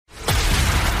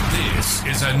This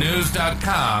is a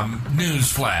News.com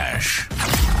news flash.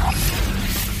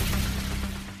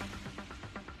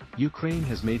 Ukraine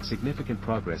has made significant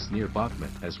progress near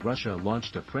Bakhmut as Russia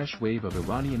launched a fresh wave of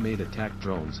Iranian-made attack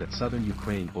drones at southern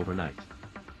Ukraine overnight.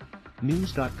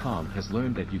 News.com has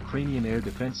learned that Ukrainian air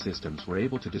defense systems were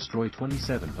able to destroy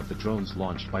 27 of the drones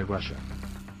launched by Russia.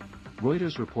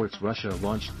 Reuters reports Russia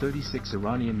launched 36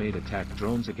 Iranian-made attack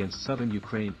drones against southern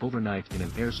Ukraine overnight in an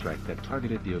airstrike that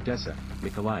targeted the Odessa,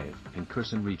 Mykolaiv, and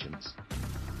Kherson regions.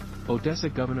 Odessa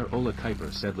Governor Ola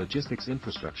Kuiper said logistics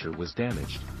infrastructure was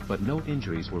damaged, but no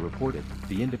injuries were reported,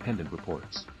 The Independent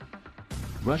reports.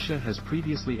 Russia has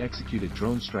previously executed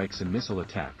drone strikes and missile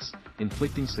attacks,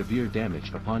 inflicting severe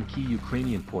damage upon key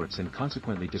Ukrainian ports and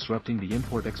consequently disrupting the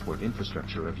import-export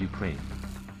infrastructure of Ukraine.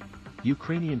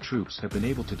 Ukrainian troops have been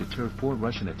able to deter 4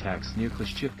 Russian attacks near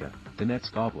Klishchivka,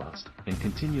 Donetsk Oblast, and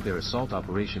continue their assault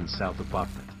operations south of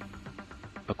Bakhmut.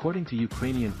 According to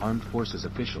Ukrainian armed forces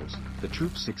officials, the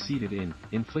troops succeeded in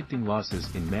inflicting losses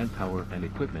in manpower and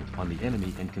equipment on the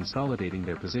enemy and consolidating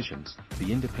their positions,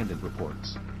 The Independent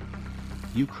reports.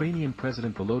 Ukrainian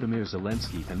President Volodymyr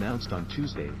Zelensky announced on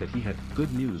Tuesday that he had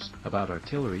good news about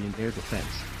artillery and air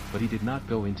defense, but he did not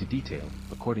go into detail,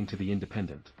 according to The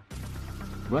Independent.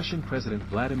 Russian President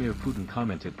Vladimir Putin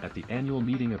commented at the annual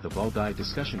meeting of the Valdai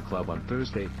Discussion Club on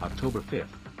Thursday, October 5,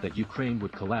 that Ukraine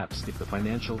would collapse if the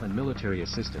financial and military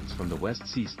assistance from the West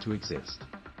ceased to exist.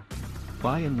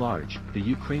 By and large, the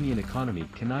Ukrainian economy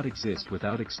cannot exist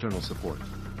without external support.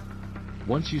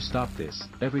 Once you stop this,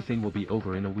 everything will be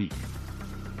over in a week.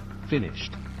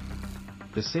 Finished.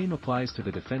 The same applies to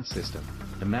the defense system.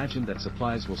 Imagine that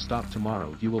supplies will stop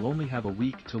tomorrow. You will only have a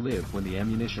week to live when the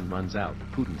ammunition runs out,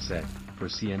 Putin said, for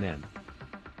CNN.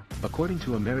 According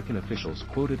to American officials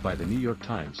quoted by the New York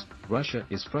Times, Russia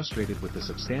is frustrated with the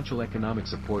substantial economic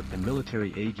support and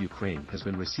military aid Ukraine has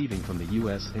been receiving from the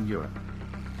US and Europe.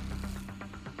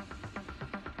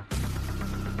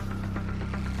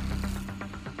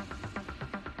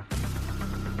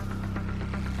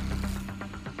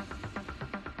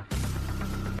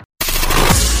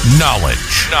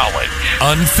 Knowledge.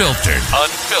 Unfiltered.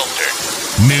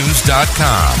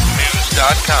 News.com.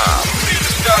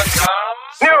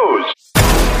 News.